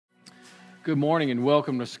Good morning and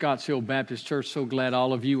welcome to Scotts Hill Baptist Church. So glad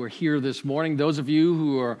all of you are here this morning. Those of you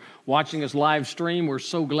who are watching us live stream, we're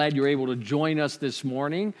so glad you're able to join us this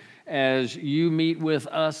morning as you meet with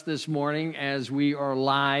us this morning as we are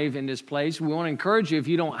live in this place. We want to encourage you, if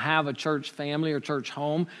you don't have a church family or church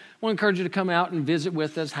home, we want to encourage you to come out and visit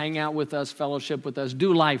with us, hang out with us, fellowship with us,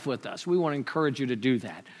 do life with us. We want to encourage you to do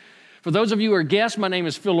that. For those of you who are guests, my name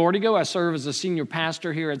is Phil Ortego. I serve as a senior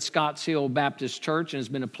pastor here at Scotts Hill Baptist Church, and it's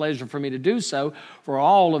been a pleasure for me to do so for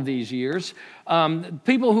all of these years.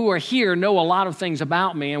 People who are here know a lot of things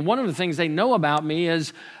about me, and one of the things they know about me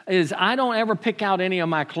is I don't ever pick out any of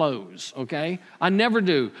my clothes, okay? I never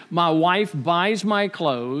do. My wife buys my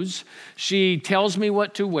clothes. She tells me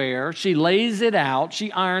what to wear. She lays it out.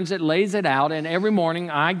 She irons it, lays it out, and every morning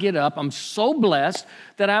I get up. I'm so blessed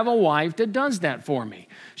that I have a wife that does that for me.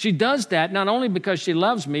 She does that not only because she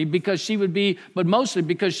loves me, but mostly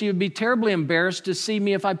because she would be terribly embarrassed to see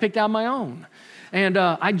me if I picked out my own. And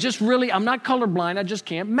I'm not colorblind, I just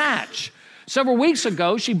can't match. Several weeks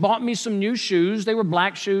ago, she bought me some new shoes. They were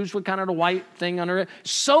black shoes with kind of the white thing under it.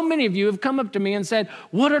 So many of you have come up to me and said,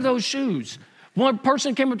 "What are those shoes?" One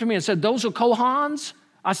person came up to me and said, "Those are Kohans?"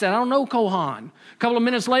 I said, "I don't know Kohan." A couple of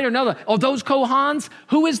minutes later, another, "Oh, those Kohans?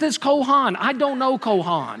 Who is this Kohan? I don't know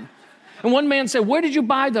Kohan." And one man said, "Where did you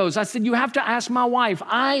buy those?" I said, "You have to ask my wife.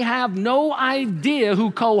 I have no idea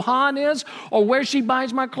who Kohan is or where she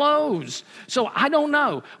buys my clothes. So I don't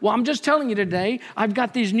know." Well, I'm just telling you today, I've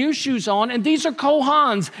got these new shoes on, and these are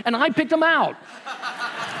Kohans, and I picked them out.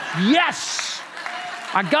 Yes,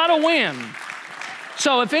 I got to win.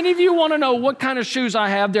 So if any of you want to know what kind of shoes I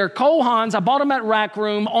have, they're Kohans. I bought them at Rack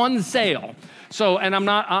Room on sale. So, and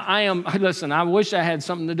listen, I wish I had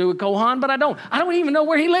something to do with Kohan, but I don't. I don't even know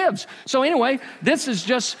where he lives. So anyway, this is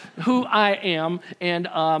just who I am. And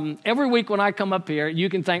every week when I come up here, you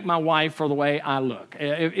can thank my wife for the way I look.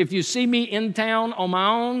 If you see me in town on my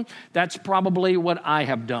own, that's probably what I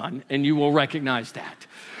have done, and you will recognize that.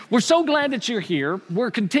 We're so glad that you're here.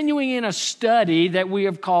 We're continuing in a study that we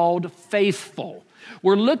have called Faithful.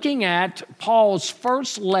 We're looking at Paul's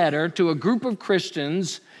first letter to a group of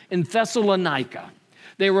Christians in Thessalonica.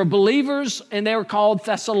 They were believers, and they were called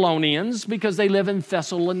Thessalonians because they live in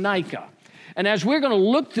Thessalonica. And as we're going to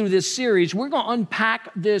look through this series, we're going to unpack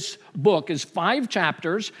this book. It's 5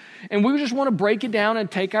 chapters, and we just want to break it down and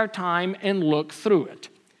take our time and look through it.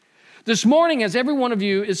 This morning, as every one of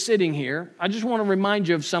you is sitting here, I just want to remind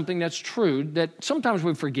you of something that's true that sometimes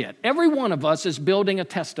we forget. Every one of us is building a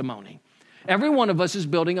testimony. Every one of us is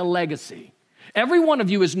building a legacy. Every one of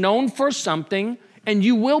you is known for something, and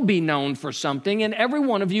you will be known for something, and every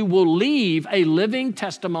one of you will leave a living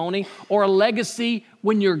testimony or a legacy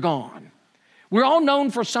when you're gone. We're all known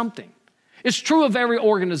for something. It's true of every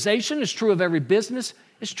organization. It's true of every business.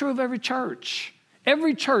 It's true of every church.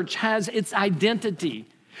 Every church has its identity,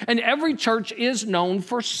 and every church is known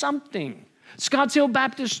for something. Scotts Hill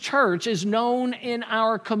Baptist Church is known in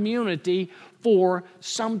our community for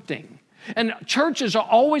something. And churches are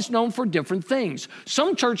always known for different things.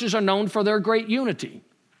 Some churches are known for their great unity.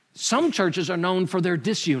 Some churches are known for their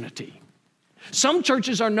disunity. Some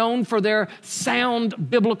churches are known for their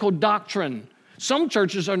sound biblical doctrine. Some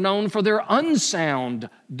churches are known for their unsound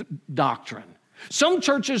doctrine. Some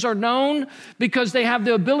churches are known because they have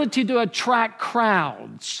the ability to attract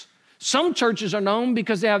crowds. Some churches are known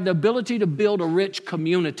because they have the ability to build a rich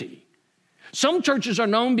community. Some churches are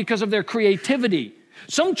known because of their creativity.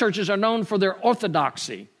 Some churches are known for their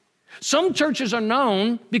orthodoxy. Some churches are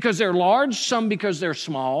known because they're large, some because they're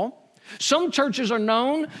small. Some churches are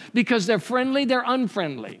known because they're friendly, they're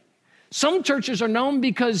unfriendly. Some churches are known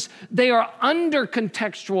because they are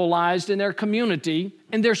under-contextualized in their community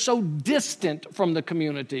and they're so distant from the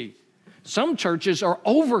community. Some churches are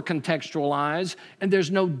over-contextualized and there's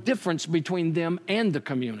no difference between them and the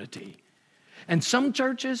community. And some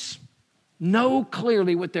churches know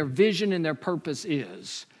clearly what their vision and their purpose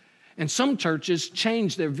is. And some churches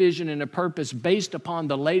change their vision and their purpose based upon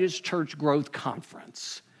the latest church growth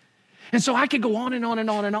conference. And so I could go on and on and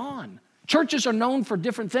on and on. Churches are known for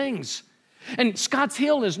different things. And Scotts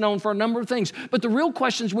Hill is known for a number of things. But the real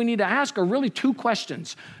questions we need to ask are really 2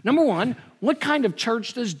 questions. Number 1, what kind of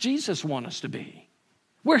church does Jesus want us to be?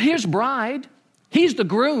 We're his bride. He's the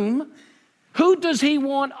groom. Who does he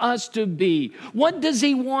want us to be? What does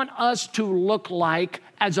he want us to look like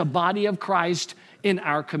as a body of Christ in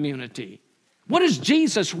our community? What does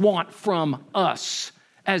Jesus want from us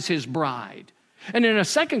as his bride? And then a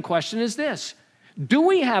second question is this: do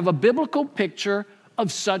we have a biblical picture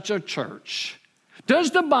of such a church?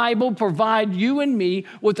 Does the Bible provide you and me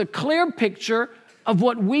with a clear picture of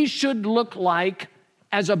what we should look like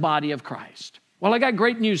as a body of Christ? Well, I got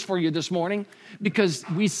great news for you this morning because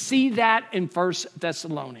we see that in 1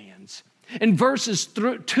 Thessalonians. In verses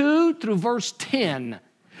 2 through verse 10,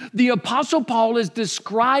 the Apostle Paul is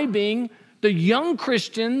describing the young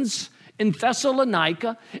Christians in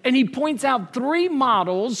Thessalonica, and he points out 3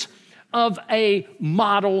 models of a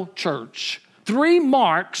model church, 3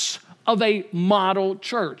 marks of a model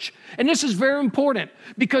church. And this is very important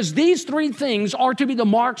because these 3 things are to be the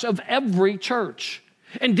marks of every church.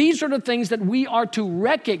 And these are the things that we are to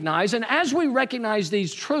recognize. And as we recognize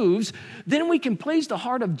these truths, then we can please the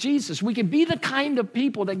heart of Jesus. We can be the kind of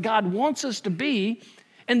people that God wants us to be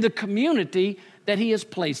in the community that he has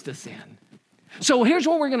placed us in. So here's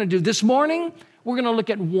what we're going to do. This morning, we're going to look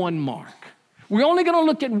at 1 mark. We're only going to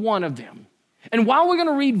look at 1 of them. And while we're going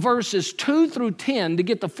to read verses 2 through 10 to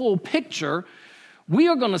get the full picture, we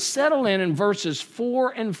are going to settle in verses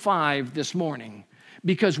 4 and 5 this morning,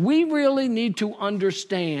 because we really need to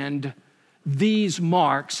understand these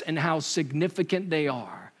marks and how significant they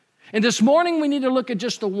are. And this morning, we need to look at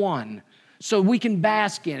just the 1 so we can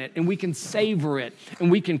bask in it and we can savor it and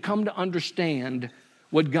we can come to understand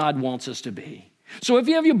what God wants us to be. So if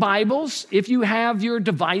you have your Bibles, if you have your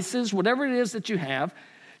devices, whatever it is that you have,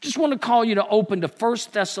 just want to call you to open to 1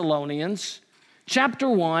 Thessalonians chapter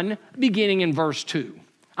 1, beginning in verse 2.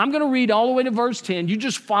 I'm going to read all the way to verse 10. You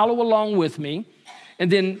just follow along with me.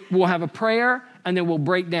 And then we'll have a prayer, and then we'll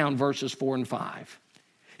break down verses 4 and 5.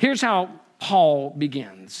 Here's how Paul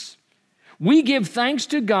begins. We give thanks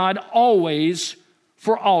to God always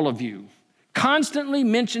for all of you, constantly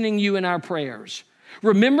mentioning you in our prayers,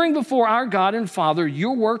 remembering before our God and Father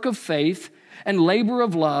your work of faith and labor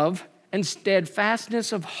of love and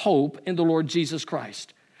steadfastness of hope in the Lord Jesus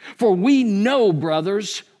Christ. For we know,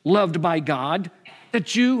 brothers, loved by God,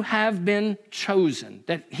 that you have been chosen,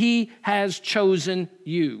 that he has chosen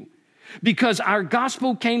you. Because our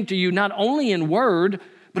gospel came to you not only in word,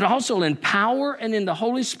 but also in power and in the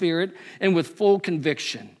Holy Spirit and with full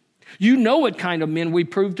conviction. You know what kind of men we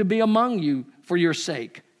proved to be among you for your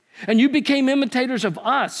sake. And you became imitators of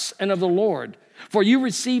us and of the Lord. For you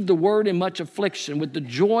received the word in much affliction with the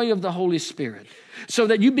joy of the Holy Spirit, so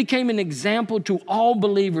that you became an example to all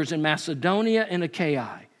believers in Macedonia and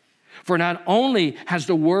Achaia. For not only has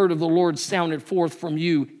the word of the Lord sounded forth from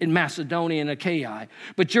you in Macedonia and Achaia,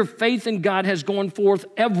 but your faith in God has gone forth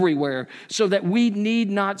everywhere, so that we need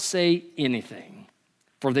not say anything.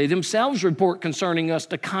 For they themselves report concerning us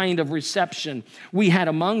the kind of reception we had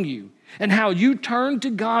among you, and how you turned to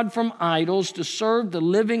God from idols to serve the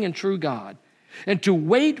living and true God, and to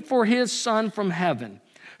wait for his Son from heaven,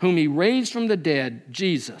 whom he raised from the dead,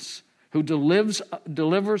 Jesus, who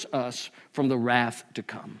delivers us from the wrath to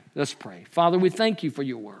come. Let's pray. Father, we thank you for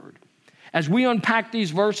your word. As we unpack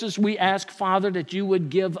these verses, we ask, Father, that you would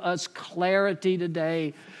give us clarity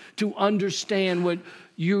today to understand what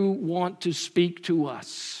you want to speak to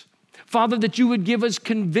us. Father, that you would give us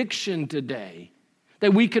conviction today,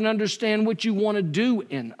 that we can understand what you want to do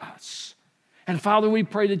in us. And Father, we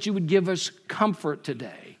pray that you would give us comfort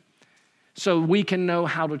today, so we can know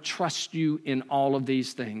how to trust you in all of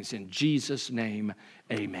these things. In Jesus' name,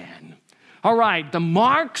 amen. All right, the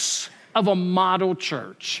marks of a model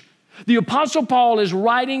church. The Apostle Paul is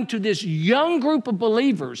writing to this young group of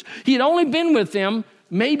believers. He had only been with them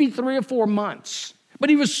maybe 3 or 4 months, but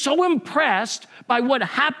he was so impressed by what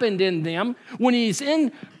happened in them. When he's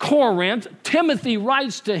in Corinth, Timothy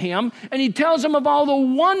writes to him, and he tells him of all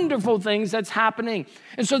the wonderful things that's happening.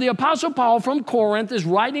 And so the Apostle Paul from Corinth is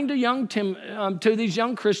writing to these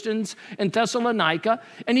young Christians in Thessalonica,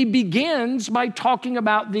 and he begins by talking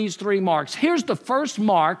about these 3 marks. Here's the first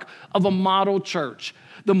mark of a model church.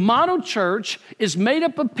 The model church is made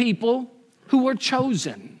up of people who are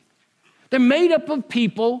chosen. They're made up of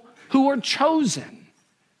people who are chosen.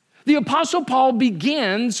 The Apostle Paul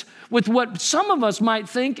begins with what some of us might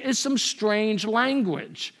think is some strange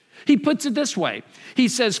language. He puts it this way. He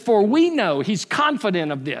says, for we know, he's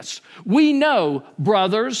confident of this, we know,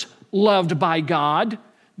 brothers, loved by God,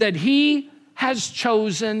 that he has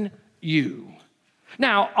chosen you.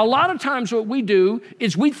 Now, a lot of times what we do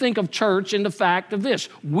is we think of church in the fact of this.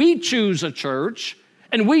 We choose a church,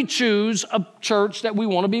 and we choose a church that we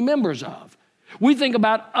want to be members of. We think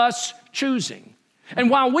about us choosing. And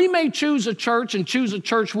while we may choose a church and choose a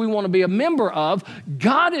church we want to be a member of,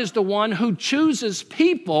 God is the one who chooses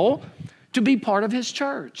people to be part of his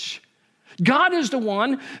church. God is the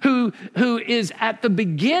one who is at the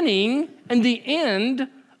beginning and the end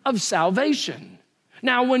of salvation.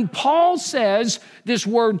 Now, when Paul says this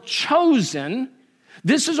word chosen,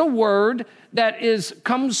 this is a word that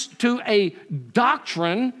comes to a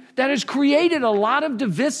doctrine that has created a lot of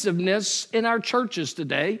divisiveness in our churches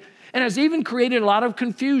today. and has even created a lot of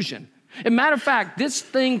confusion. As a matter of fact, this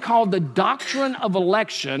thing called the doctrine of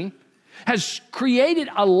election has created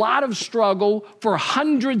a lot of struggle for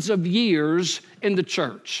hundreds of years in the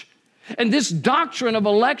church. And this doctrine of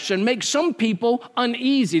election makes some people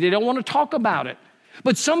uneasy. They don't want to talk about it.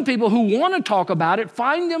 But some people who want to talk about it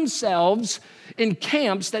find themselves in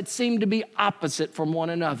camps that seem to be opposite from one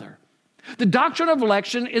another. The doctrine of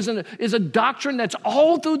election is a doctrine that's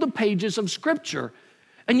all through the pages of Scripture.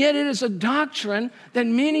 And yet it is a doctrine that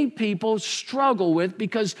many people struggle with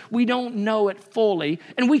because we don't know it fully.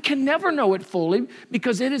 And we can never know it fully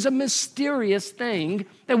because it is a mysterious thing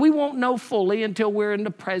that we won't know fully until we're in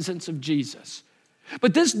the presence of Jesus.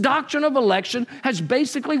 But this doctrine of election has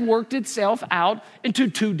basically worked itself out into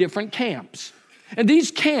two different camps. And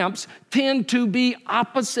these camps tend to be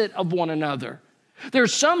opposite of one another. There are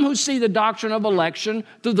some who see the doctrine of election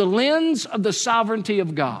through the lens of the sovereignty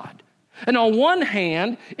of God. And on one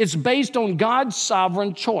hand, it's based on God's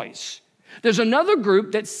sovereign choice. There's another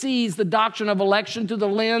group that sees the doctrine of election through the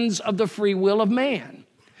lens of the free will of man.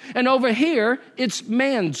 And over here, it's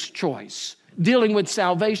man's choice, dealing with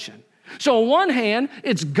salvation. So on one hand,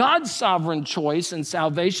 it's God's sovereign choice in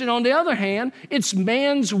salvation. On the other hand, it's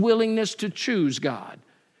man's willingness to choose God.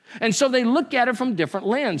 And so they look at it from different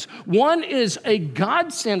lenses. One is a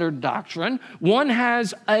God-centered doctrine. One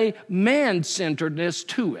has a man-centeredness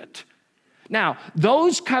to it. Now,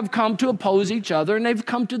 those have come to oppose each other, and they've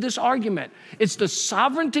come to this argument. It's the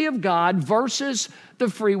sovereignty of God versus the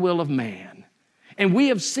free will of man. And we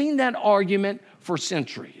have seen that argument for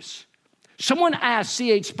centuries. Someone asked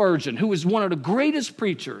C.H. Spurgeon, who was one of the greatest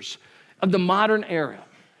preachers of the modern era.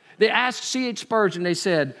 They asked C.H. Spurgeon, they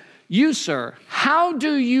said, "You, sir, how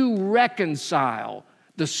do you reconcile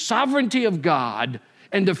the sovereignty of God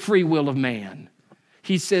and the free will of man?"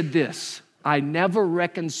 He said this, "I never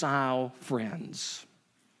reconcile friends."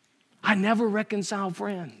 I never reconcile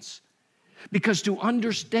friends. Because to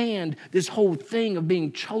understand this whole thing of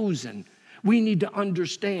being chosen, we need to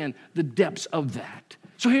understand the depths of that.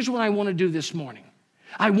 So here's what I want to do this morning.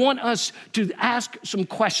 I want us to ask some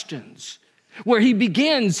questions. Where he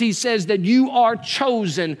begins, he says that you are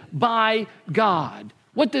chosen by God.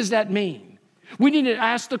 What does that mean? We need to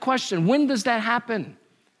ask the question, when does that happen?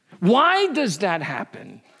 Why does that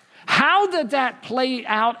happen? How did that play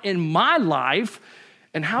out in my life?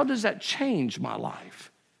 And how does that change my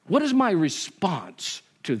life? What is my response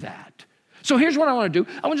to that? So here's what I want to do.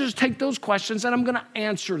 I want to just take those questions and I'm going to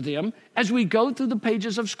answer them as we go through the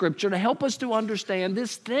pages of Scripture to help us to understand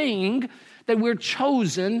this thing that we're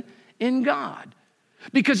chosen in God.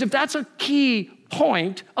 Because if that's a key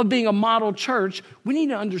point of being a model church, we need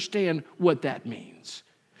to understand what that means.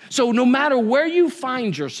 So no matter where you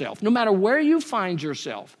find yourself,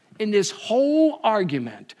 in this whole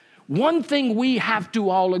argument, one thing we have to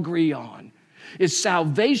all agree on is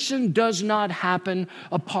salvation does not happen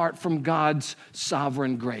apart from God's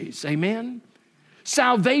sovereign grace. Amen?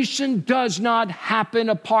 Salvation does not happen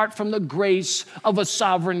apart from the grace of a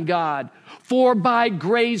sovereign God. For by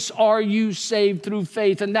grace are you saved through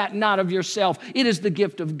faith, and that not of yourself. It is the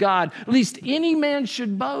gift of God, lest any man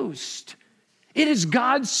should boast. It is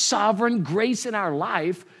God's sovereign grace in our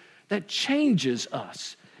life that changes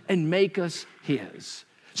us and make us His.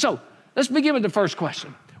 So let's begin with the first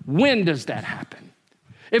question. When does that happen?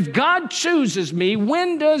 If God chooses me,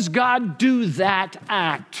 when does God do that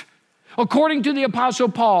act? According to the Apostle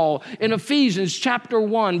Paul in Ephesians chapter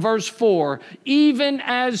 1, verse 4, even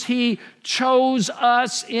as He chose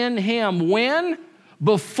us in Him. When?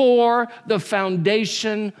 Before the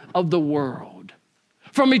foundation of the world.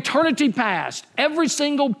 From eternity past, every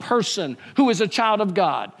single person who is a child of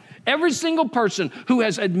God, every single person who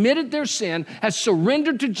has admitted their sin, has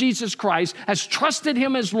surrendered to Jesus Christ, has trusted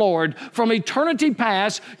Him as Lord, from eternity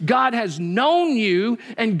past, God has known you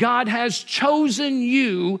and God has chosen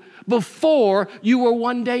you before you were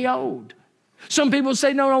one day old. Some people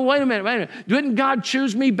say, no, wait a minute. Didn't God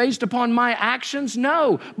choose me based upon my actions?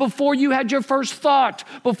 No. Before you had your first thought,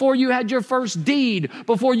 before you had your first deed,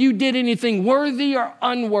 before you did anything worthy or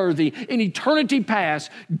unworthy, in eternity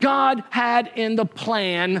past, God had in the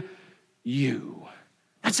plan you.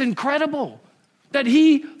 That's incredible that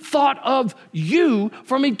He thought of you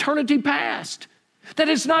from eternity past. That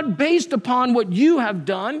it's not based upon what you have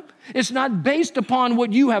done. It's not based upon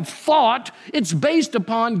what you have thought. It's based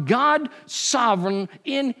upon God sovereign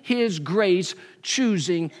in His grace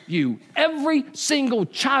choosing you. Every single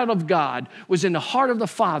child of God was in the heart of the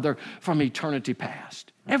Father from eternity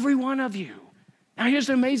past. Every one of you. Now here's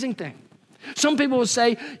the amazing thing. Some people will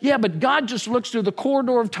say, yeah, but God just looks through the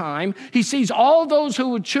corridor of time. He sees all those who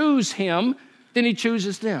would choose Him, then He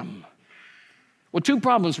chooses them. Well, two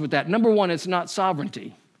problems with that. Number one, it's not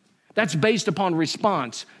sovereignty. That's based upon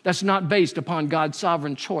response. That's not based upon God's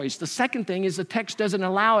sovereign choice. The second thing is the text doesn't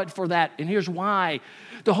allow it for that, and here's why.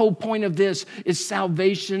 The whole point of this is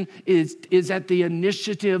salvation is at the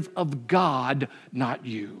initiative of God, not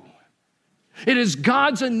you. It is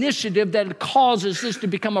God's initiative that causes this to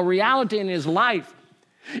become a reality in his life.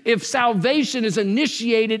 If salvation is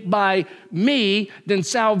initiated by me, then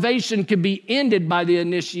salvation can be ended by the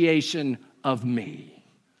initiation of me.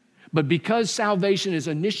 But because salvation is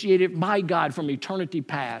initiated by God from eternity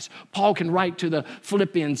past, Paul can write to the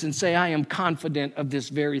Philippians and say, I am confident of this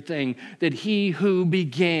very thing, that he who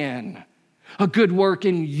began a good work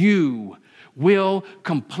in you will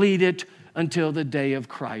complete it until the day of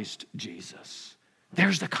Christ Jesus.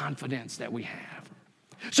 There's the confidence that we have.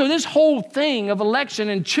 So this whole thing of election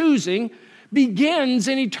and choosing begins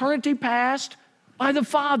in eternity past by the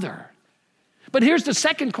Father. But here's the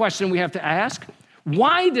second question we have to ask.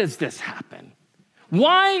 Why does this happen?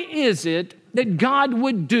 Why is it that God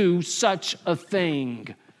would do such a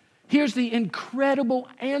thing? Here's the incredible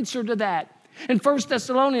answer to that. In 1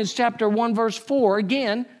 Thessalonians chapter 1, verse 4,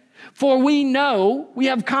 again, for we know, we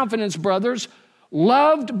have confidence, brothers,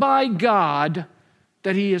 loved by God,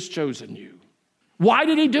 that he has chosen you. Why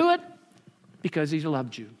did he do it? Because he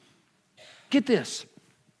loved you. Get this.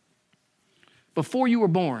 Before you were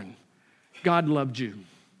born, God loved you.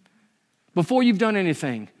 Before you've done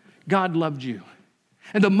anything, God loved you.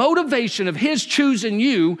 And the motivation of his choosing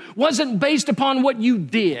you wasn't based upon what you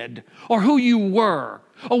did or who you were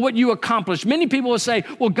or what you accomplished. Many people will say,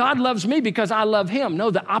 well, God loves me because I love him. No,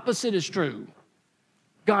 the opposite is true.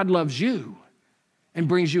 God loves you and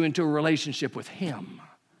brings you into a relationship with him.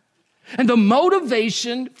 And the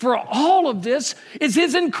motivation for all of this is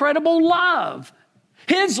his incredible love.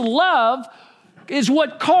 His love is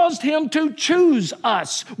what caused him to choose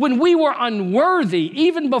us. When we were unworthy,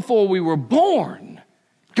 even before we were born,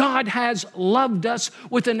 God has loved us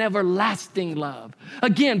with an everlasting love.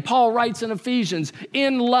 Again, Paul writes in Ephesians,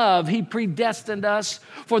 in love, he predestined us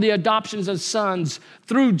for the adoptions as sons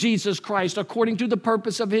through Jesus Christ, according to the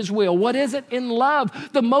purpose of his will. What is it? In love.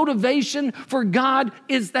 The motivation for God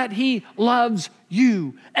is that he loves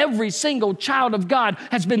you. Every single child of God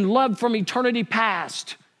has been loved from eternity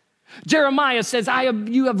past. Jeremiah says,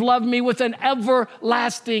 you have loved me with an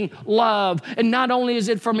everlasting love. And not only is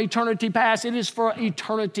it from eternity past, it is for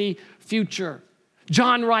eternity future.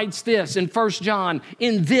 John writes this in 1 John,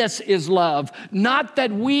 in this is love, not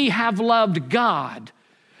that we have loved God,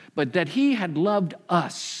 but that he had loved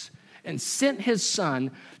us and sent his son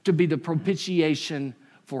to be the propitiation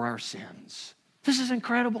for our sins. This is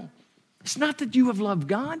incredible. It's not that you have loved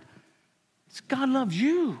God, it's God loves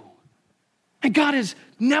you. And God has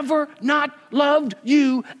never not loved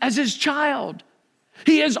you as his child.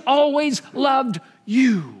 He has always loved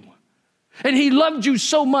you. And he loved you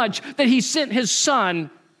so much that he sent his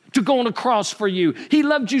son to go on a cross for you. He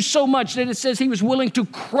loved you so much that it says he was willing to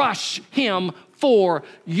crush him for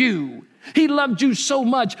you. He loved you so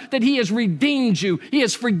much that he has redeemed you. He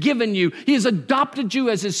has forgiven you. He has adopted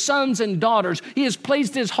you as his sons and daughters. He has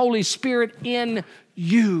placed his Holy Spirit in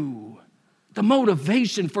you. The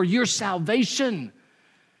motivation for your salvation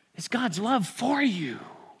is God's love for you.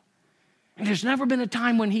 And there's never been a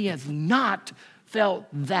time when he has not felt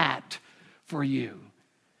that for you.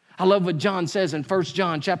 I love what John says in 1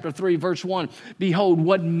 John chapter 3, verse 1. Behold,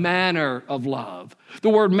 what manner of love. The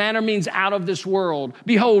word manner means out of this world.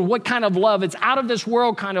 Behold, what kind of love. It's out of this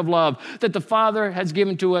world kind of love that the Father has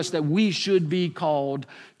given to us, that we should be called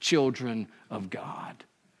children of God.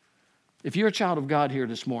 If you're a child of God here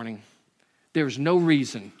this morning, there is no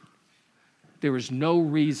reason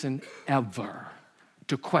ever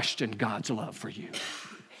to question God's love for you.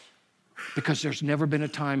 Because there's never been a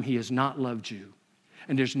time he has not loved you.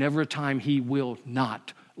 And there's never a time he will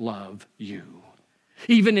not love you.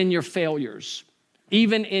 Even in your failures,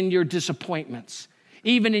 even in your disappointments,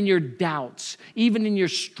 even in your doubts, even in your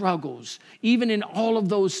struggles, even in all of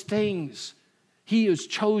those things, he has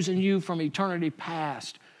chosen you from eternity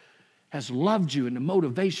past, has loved you, and the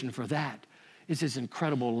motivation for that is his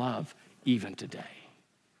incredible love even today.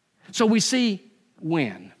 So we see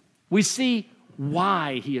when. We see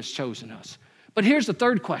why he has chosen us. But here's the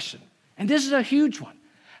third question, and this is a huge one.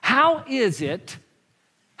 How is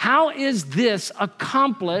this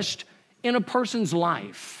accomplished in a person's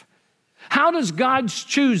life? How does God's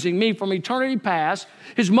choosing me from eternity past,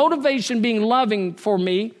 his motivation being loving for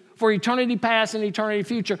me for eternity past and eternity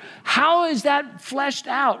future, how is that fleshed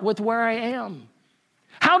out with where I am?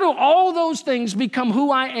 How do all those things become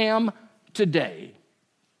who I am today?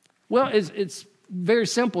 Well, it's very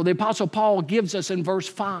simple. The Apostle Paul gives us in verse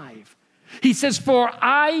 5. He says, for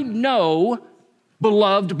I know,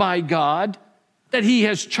 beloved by God, that he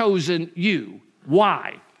has chosen you.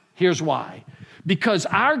 Why? Here's why. Because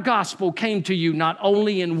our gospel came to you not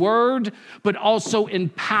only in word, but also in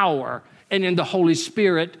power and in the Holy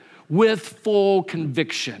Spirit with full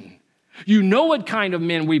conviction. You know what kind of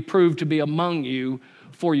men we prove to be among you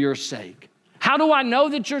for your sake. How do I know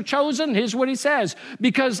that you're chosen? Here's what he says.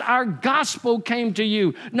 Because our gospel came to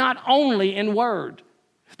you not only in word.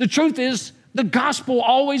 The truth is, the gospel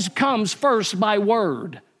always comes first by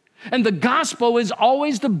word. And the gospel is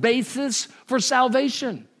always the basis for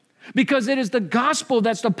salvation. Because it is the gospel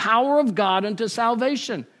that's the power of God unto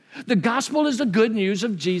salvation. The gospel is the good news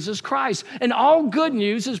of Jesus Christ. And all good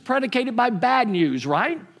news is predicated by bad news,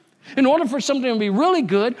 right? In order for something to be really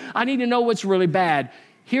good, I need to know what's really bad.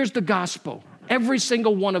 Here's the gospel. Every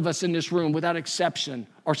single one of us in this room, without exception,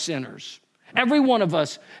 are sinners. Every one of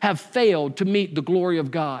us have failed to meet the glory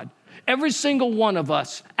of God. Every single one of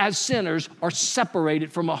us as sinners are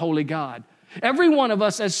separated from a holy God. Every one of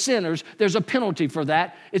us as sinners, there's a penalty for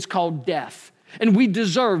that. It's called death. And we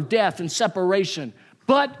deserve death and separation.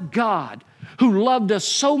 But God, who loved us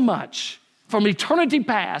so much from eternity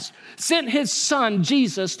past, sent his son,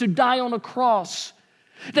 Jesus, to die on a cross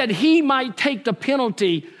that he might take the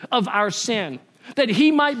penalty of our sin, that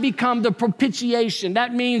he might become the propitiation.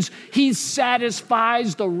 That means he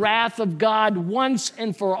satisfies the wrath of God once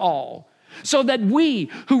and for all. So that we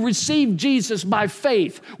who receive Jesus by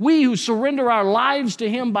faith, we who surrender our lives to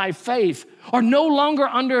him by faith, are no longer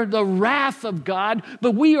under the wrath of God,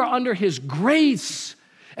 but we are under his grace.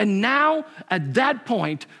 And now, at that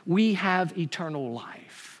point, we have eternal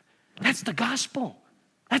life. That's the gospel.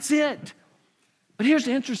 That's it. But here's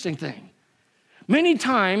the interesting thing. Many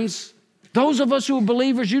times, those of us who are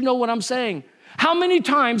believers, you know what I'm saying. How many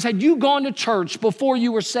times had you gone to church before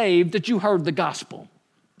you were saved that you heard the gospel?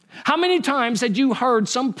 How many times had you heard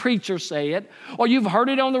some preacher say it, or you've heard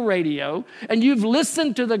it on the radio, and you've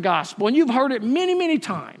listened to the gospel, and you've heard it many, many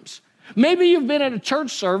times? Maybe you've been at a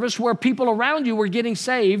church service where people around you were getting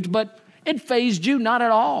saved, but it fazed you not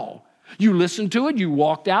at all. You listened to it, you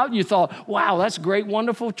walked out, you thought, wow, that's great,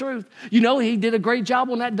 wonderful truth. You know, he did a great job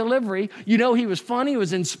on that delivery. You know, he was funny, he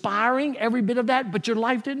was inspiring, every bit of that, but your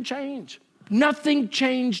life didn't change. Nothing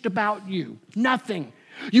changed about you, nothing.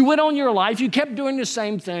 You went on your life, you kept doing the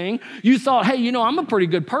same thing. You thought, hey, you know, I'm a pretty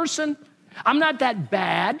good person. I'm not that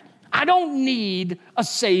bad. I don't need a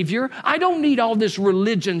savior. I don't need all this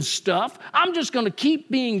religion stuff. I'm just going to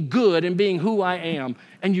keep being good and being who I am.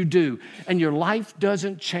 And you do. And your life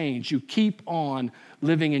doesn't change. You keep on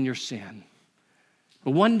living in your sin.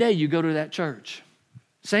 But one day you go to that church,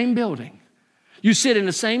 same building. You sit in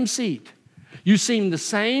the same seat. You sing the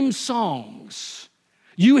same songs.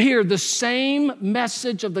 You hear the same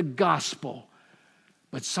message of the gospel,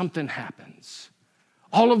 but something happens.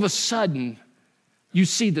 All of a sudden, you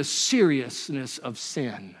see the seriousness of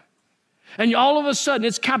sin. And all of a sudden,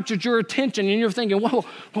 it's captured your attention, and you're thinking, whoa,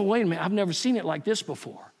 wait a minute, I've never seen it like this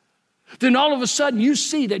before. Then all of a sudden, you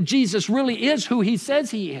see that Jesus really is who he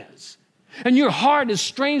says he is. And your heart is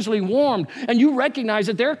strangely warmed, and you recognize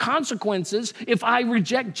that there are consequences if I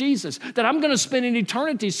reject Jesus, that I'm going to spend an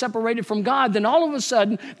eternity separated from God. Then all of a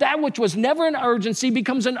sudden, that which was never an urgency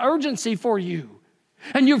becomes an urgency for you.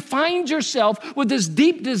 And you find yourself with this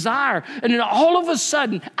deep desire, and then all of a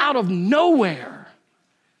sudden, out of nowhere,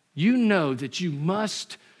 you know that you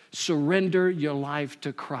must surrender your life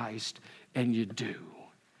to Christ, and you do.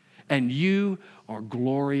 And you are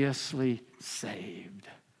gloriously saved.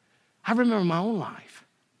 I remember my own life.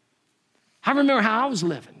 I remember how I was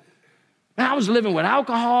living. I was living with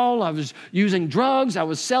alcohol. I was using drugs. I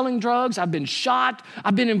was selling drugs. I've been shot.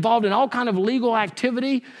 I've been involved in all kind of illegal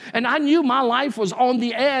activity. And I knew my life was on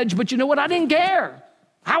the edge, but you know what? I didn't care.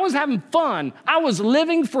 I was having fun. I was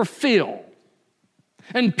living for Phil.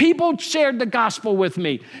 And people shared the gospel with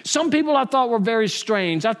me. Some people I thought were very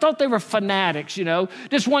strange. I thought they were fanatics, you know.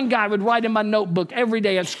 This one guy would write in my notebook every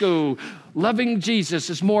day at school, loving Jesus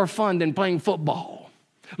is more fun than playing football.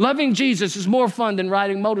 Loving Jesus is more fun than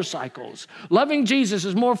riding motorcycles. Loving Jesus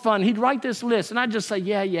is more fun. He'd write this list, and I'd just say,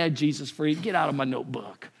 yeah, Jesus freak, get out of my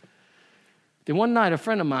notebook. Then one night, a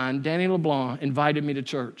friend of mine, Danny LeBlanc, invited me to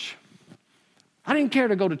church. I didn't care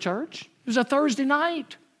to go to church. It was a Thursday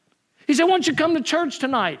night. He said, why don't you come to church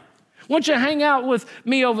tonight? Why don't you hang out with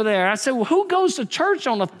me over there? I said, well, who goes to church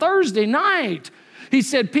on a Thursday night? He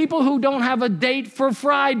said, people who don't have a date for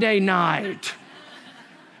Friday night.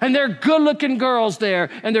 And there are good-looking girls there,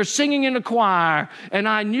 and they're singing in the choir. And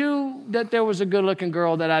I knew that there was a good-looking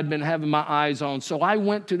girl that I'd been having my eyes on. So I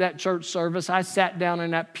went to that church service. I sat down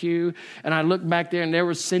in that pew, and I looked back there, and there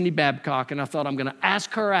was Cindy Babcock. And I thought, I'm going to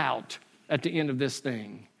ask her out at the end of this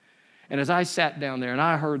thing. And as I sat down there and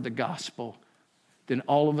I heard the gospel, then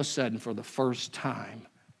all of a sudden, for the first time,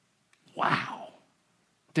 wow,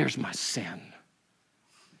 there's my sin.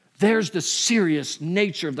 There's the serious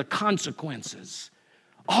nature of the consequences.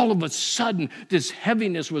 All of a sudden, this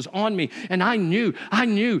heaviness was on me, and I knew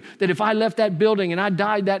that if I left that building and I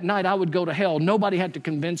died that night, I would go to hell. Nobody had to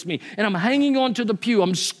convince me. And I'm hanging on to the pew.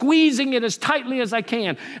 I'm squeezing it as tightly as I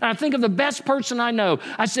can. And I think of the best person I know.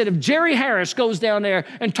 I said, if Jerry Harris goes down there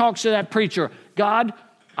and talks to that preacher, God,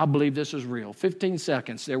 I believe this is real. 15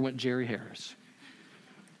 seconds, there went Jerry Harris.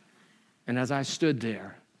 And as I stood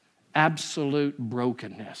there, absolute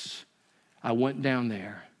brokenness, I went down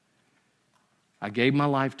there. I gave my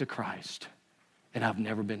life to Christ, and I've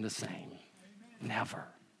never been the same. Never.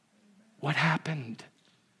 What happened?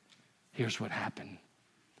 Here's what happened.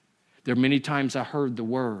 There are many times I heard the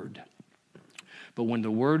word, but when the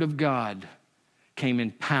word of God came in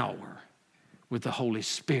power with the Holy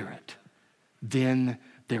Spirit, then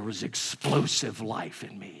there was explosive life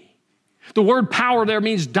in me. The word power there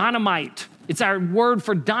means dynamite. It's our word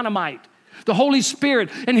for dynamite. The Holy Spirit.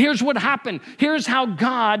 And here's what happened. Here's how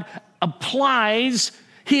God applies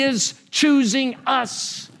his choosing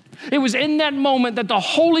us. It was in that moment that the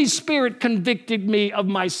Holy Spirit convicted me of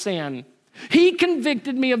my sin. He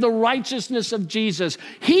convicted me of the righteousness of Jesus.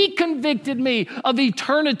 He convicted me of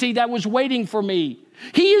eternity that was waiting for me.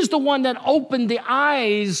 He is the one that opened the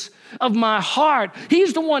eyes of my heart.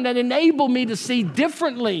 He's the one that enabled me to see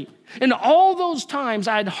differently. And all those times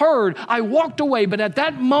I'd heard, I walked away. But at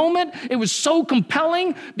that moment, it was so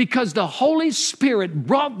compelling because the Holy Spirit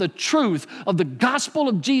brought the truth of the gospel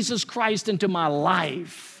of Jesus Christ into my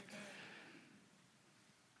life.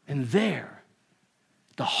 And there,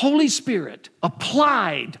 the Holy Spirit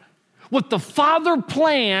applied what the Father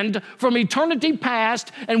planned from eternity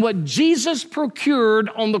past and what Jesus procured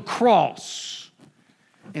on the cross.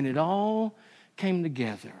 And it all came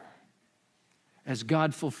together as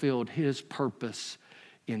God fulfilled his purpose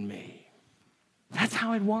in me. That's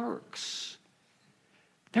how it works.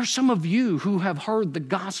 There's some of you who have heard the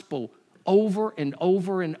gospel over and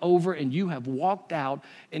over and over, and you have walked out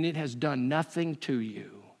and it has done nothing to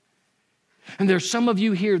you. And there's some of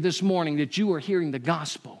you here this morning that you are hearing the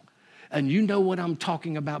gospel, and you know what I'm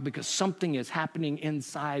talking about because something is happening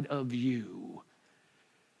inside of you.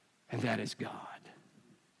 And that is God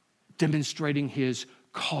demonstrating his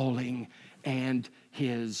calling and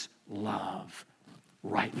his love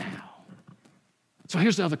right now. So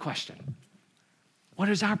here's the other question. What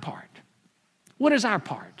is our part? What is our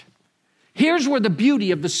part? Here's where the beauty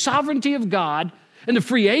of the sovereignty of God and the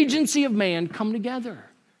free agency of man come together.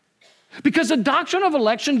 Because the doctrine of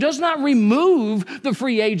election does not remove the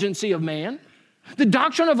free agency of man. The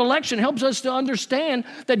doctrine of election helps us to understand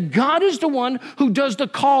that God is the one who does the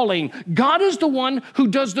calling. God is the one who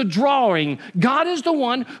does the drawing. God is the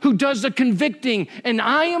one who does the convicting. And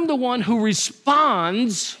I am the one who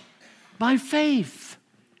responds by faith.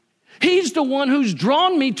 He's the one who's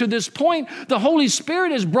drawn me to this point. The Holy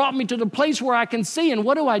Spirit has brought me to the place where I can see. And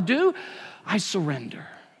what do? I surrender.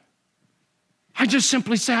 I just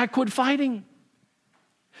simply say, I quit fighting.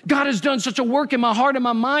 God has done such a work in my heart and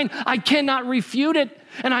my mind, I cannot refute it.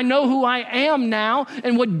 And I know who I am now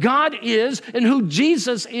and what God is and who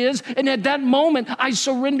Jesus is. And at that moment, I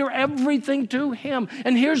surrender everything to him.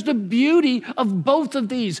 And here's the beauty of both of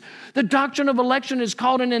these. The doctrine of election is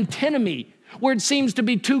called an antinomy, where it seems to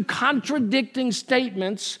be two contradicting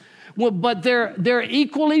statements, but they're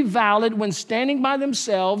equally valid when standing by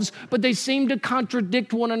themselves, but they seem to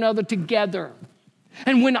contradict one another together.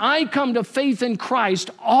 And when I come to faith in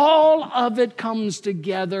Christ, all of it comes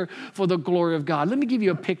together for the glory of God. Let me give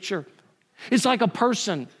you a picture. It's like a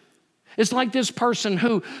person. It's like this person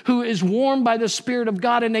who is warmed by the Spirit of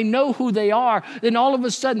God and they know who they are. Then all of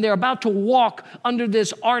a sudden they're about to walk under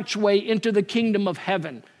this archway into the kingdom of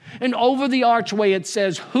heaven. And over the archway it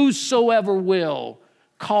says, whosoever will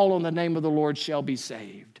call on the name of the Lord shall be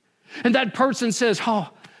saved. And that person says, oh,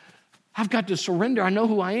 I've got to surrender. I know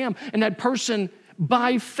who I am. And that person,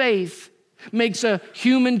 by faith, makes a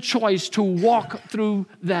human choice to walk through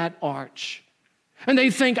that arch. And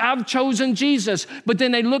they think, I've chosen Jesus. But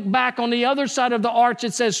then they look back on the other side of the arch,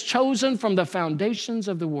 it says, chosen from the foundations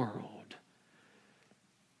of the world.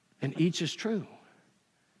 And each is true.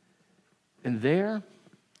 And there,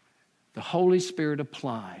 the Holy Spirit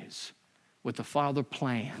applies what the Father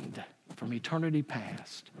planned from eternity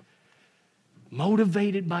past,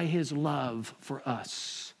 motivated by his love for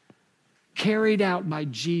us, carried out by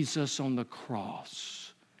Jesus on the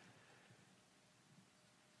cross.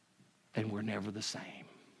 And we're never the same.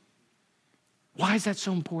 Why is that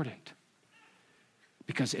so important?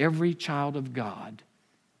 Because every child of God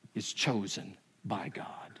is chosen by God.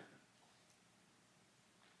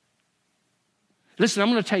 Listen,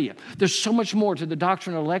 I'm going to tell you, there's so much more to the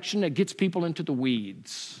doctrine of election that gets people into the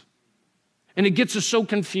weeds. And it gets us so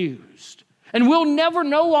confused. And we'll never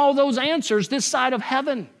know all those answers this side of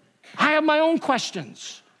heaven. I have my own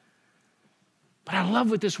questions. But I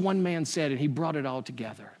love what this one man said, and he brought it all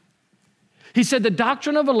together. He said, the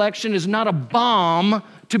doctrine of election is not a bomb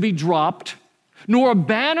to be dropped, nor a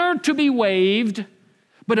banner to be waved,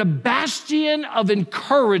 but a bastion of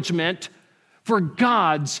encouragement for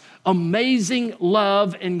God's amazing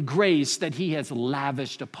love and grace that he has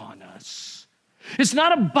lavished upon us. It's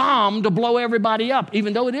not a bomb to blow everybody up,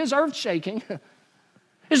 even though it is earth-shaking.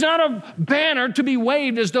 It's not a banner to be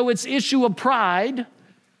waved as though it's issue of pride.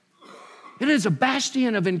 It is a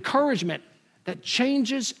bastion of encouragement that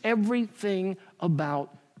changes everything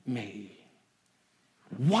about me.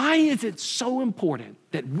 Why is it so important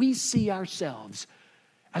that we see ourselves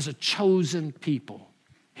as a chosen people?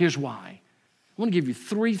 Here's why. I want to give you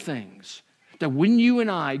 3 things that when you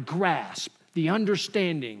and I grasp the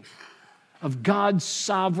understanding of God's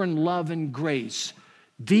sovereign love and grace,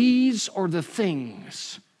 these are the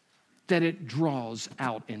things that it draws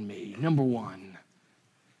out in me. Number 1,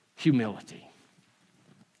 humility.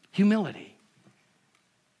 Humility.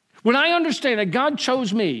 When I understand that God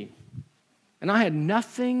chose me and I had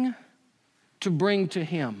nothing to bring to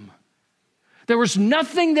him, there was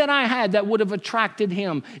nothing that I had that would have attracted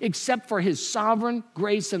him except for his sovereign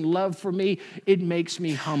grace and love for me, it makes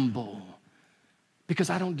me humble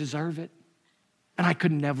because I don't deserve it and I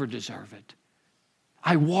could never deserve it.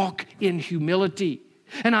 I walk in humility.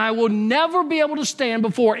 And I will never be able to stand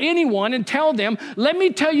before anyone and tell them, let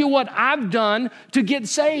me tell you what I've done to get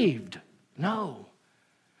saved. No.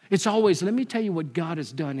 It's always, let me tell you what God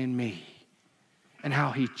has done in me and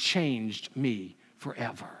how he changed me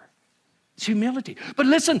forever. It's humility. But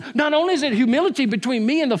listen, not only is it humility between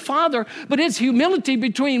me and the Father, but it's humility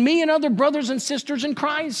between me and other brothers and sisters in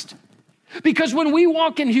Christ. Because when we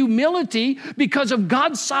walk in humility because of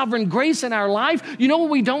God's sovereign grace in our life, you know what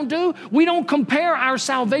we don't do? We don't compare our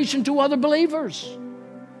salvation to other believers.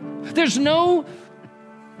 There's no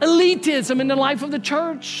elitism in the life of the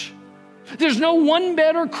church. There's no one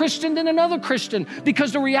better Christian than another Christian,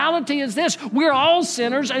 because the reality is this: we're all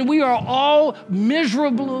sinners and we are all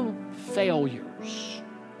miserable failures.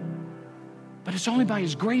 But it's only by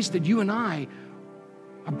his grace that you and I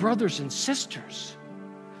are brothers and sisters.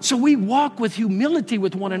 So we walk with humility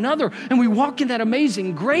with one another, and we walk in that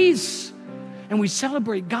amazing grace, and we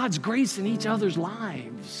celebrate God's grace in each other's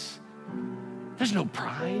lives. There's no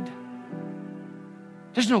pride.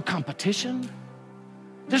 There's no competition.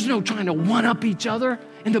 There's no trying to one-up each other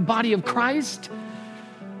in the body of Christ.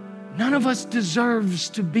 None of us deserves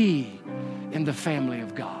to be in the family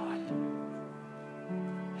of God.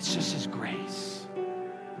 It's just his grace.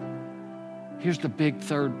 Here's the big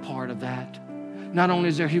third part of that. Not only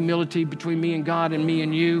is there humility between me and God and me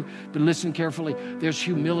and you, but listen carefully, there's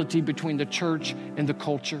humility between the church and the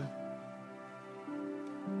culture.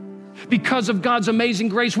 Because of God's amazing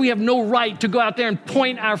grace, we have no right to go out there and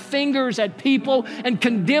point our fingers at people and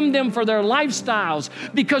condemn them for their lifestyles.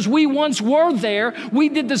 Because we once were there, we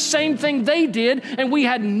did the same thing they did, and we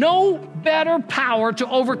had no better power to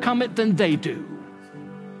overcome it than they do.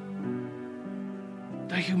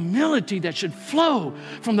 The humility that should flow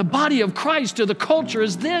from the body of Christ to the culture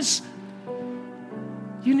is this: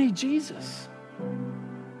 you need Jesus.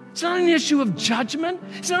 It's not an issue of judgment.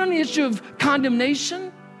 It's not an issue of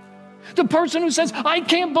condemnation. The person who says, I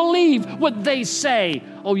can't believe what they say.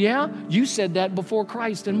 Oh yeah? You said that before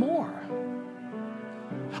Christ and more.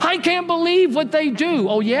 I can't believe what they do.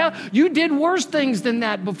 Oh yeah? You did worse things than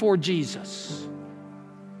that before Jesus.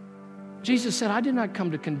 Jesus said, I did not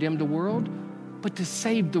come to condemn the world, but to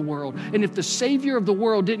save the world. And if the Savior of the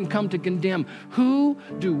world didn't come to condemn, who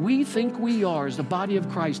do we think we are as the body of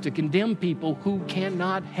Christ to condemn people who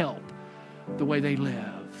cannot help the way they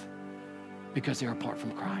live because they're apart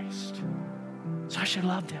from Christ? So I should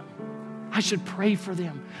love them. I should pray for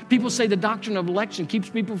them. People say the doctrine of election keeps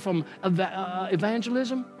people from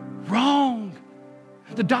evangelism. Wrong.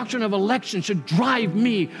 The doctrine of election should drive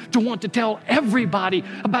me to want to tell everybody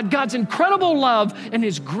about God's incredible love and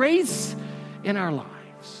his grace in our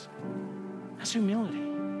lives. That's humility.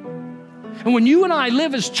 And when you and I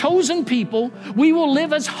live as chosen people, we will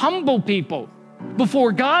live as humble people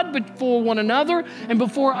before God, before one another, and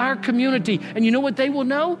before our community. And you know what they will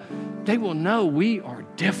know? They will know we are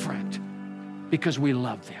different because we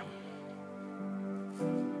love them.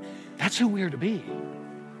 That's who we are to be.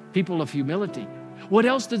 People of humility. What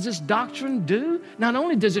else does this doctrine do? Not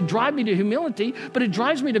only does it drive me to humility, but it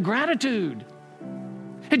drives me to gratitude.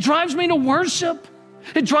 It drives me to worship.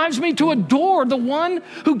 It drives me to adore the one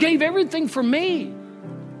who gave everything for me.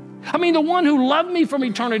 I mean, the one who loved me from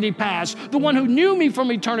eternity past, the one who knew me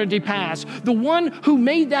from eternity past, the one who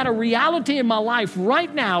made that a reality in my life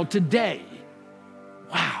right now, today.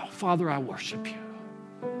 Wow, Father, I worship you.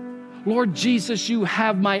 Lord Jesus, you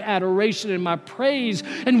have my adoration and my praise,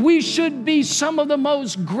 and we should be some of the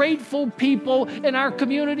most grateful people in our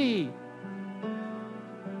community.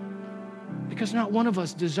 Because not one of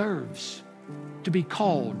us deserves to be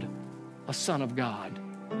called a son of God,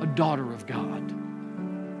 a daughter of God.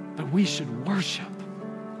 But we should worship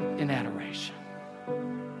in adoration.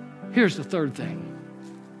 Here's the third thing,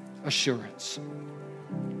 assurance.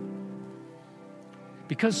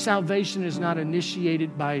 Because salvation is not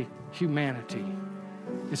initiated by humanity,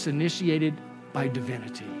 it's initiated by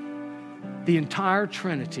divinity. The entire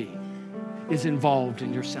Trinity is involved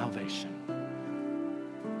in your salvation.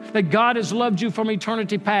 That God has loved you from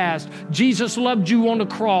eternity past. Jesus loved you on the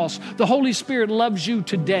cross. The Holy Spirit loves you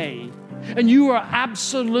today. And you are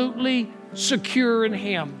absolutely secure in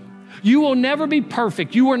Him. You will never be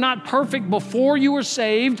perfect. You were not perfect before you were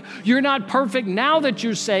saved. You're not perfect now that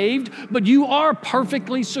you're saved, but you are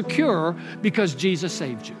perfectly secure because Jesus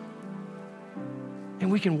saved you.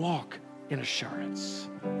 And we can walk in assurance.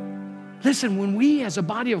 Listen, when we as a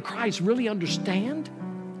body of Christ really understand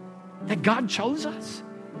that God chose us,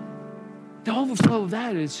 the overflow of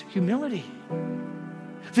that is humility.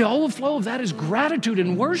 The overflow of that is gratitude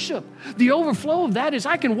and worship. The overflow of that is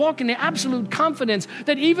I can walk in the absolute confidence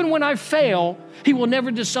that even when I fail, He will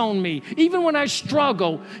never disown me. Even when I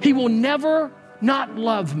struggle, He will never not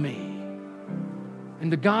love me.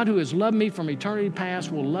 And the God who has loved me from eternity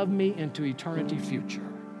past will love me into eternity future.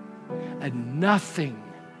 And nothing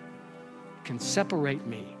can separate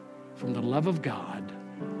me from the love of God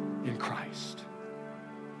in Christ.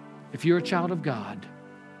 If you're a child of God,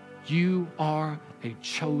 you are a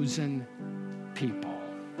chosen people,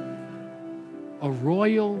 a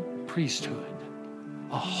royal priesthood,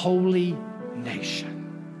 a holy nation.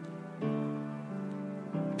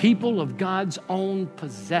 People of God's own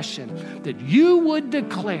possession, that you would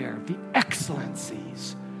declare the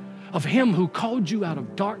excellencies of Him who called you out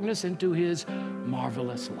of darkness into His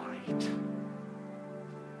marvelous light.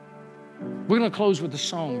 We're going to close with a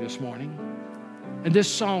song this morning. And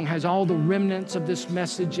this song has all the remnants of this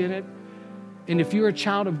message in it. And if you're a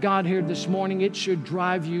child of God here this morning, it should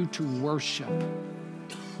drive you to worship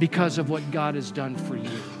because of what God has done for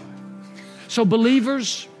you. So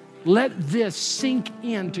believers, let this sink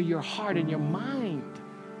into your heart and your mind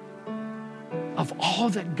of all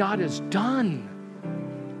that God has done.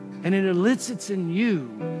 And it elicits in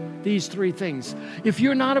you these three things. If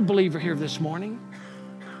you're not a believer here this morning,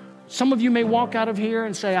 some of you may walk out of here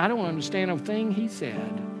and say, I don't understand a thing he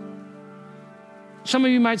said. Some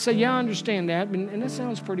of you might say, yeah, I understand that, and that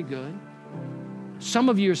sounds pretty good. Some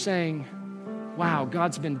of you are saying, wow,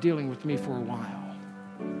 God's been dealing with me for a while.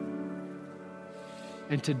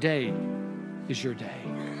 And today is your day.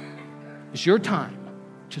 It's your time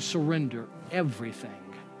to surrender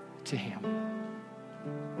everything to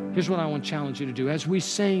Him. Here's what I want to challenge you to do. As we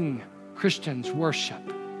sing Christians worship,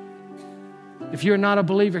 if you're not a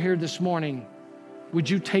believer here this morning, would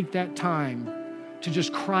you take that time to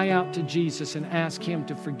just cry out to Jesus and ask Him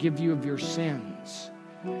to forgive you of your sins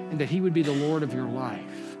and that He would be the Lord of your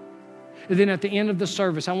life? And then at the end of the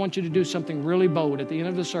service, I want you to do something really bold. At the end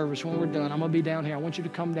of the service, when we're done, I'm going to be down here. I want you to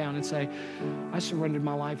come down and say, I surrendered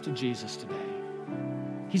my life to Jesus today.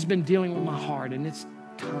 He's been dealing with my heart, and it's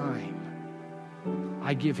time.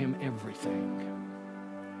 I give Him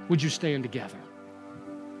everything. Would you stand together?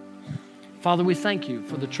 Father, we thank you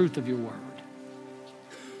for the truth of your word.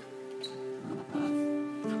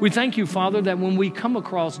 We thank you, Father, that when we come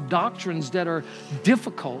across doctrines that are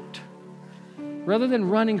difficult, rather than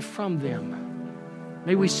running from them,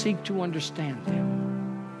 may we seek to understand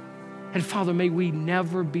them. And Father, may we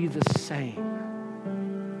never be the same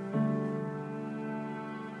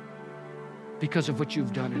because of what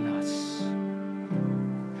you've done in us.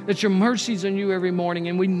 That your mercies are new every morning,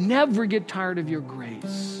 and we never get tired of your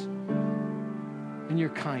grace and your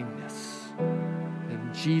kindness. In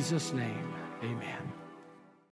Jesus' name, amen.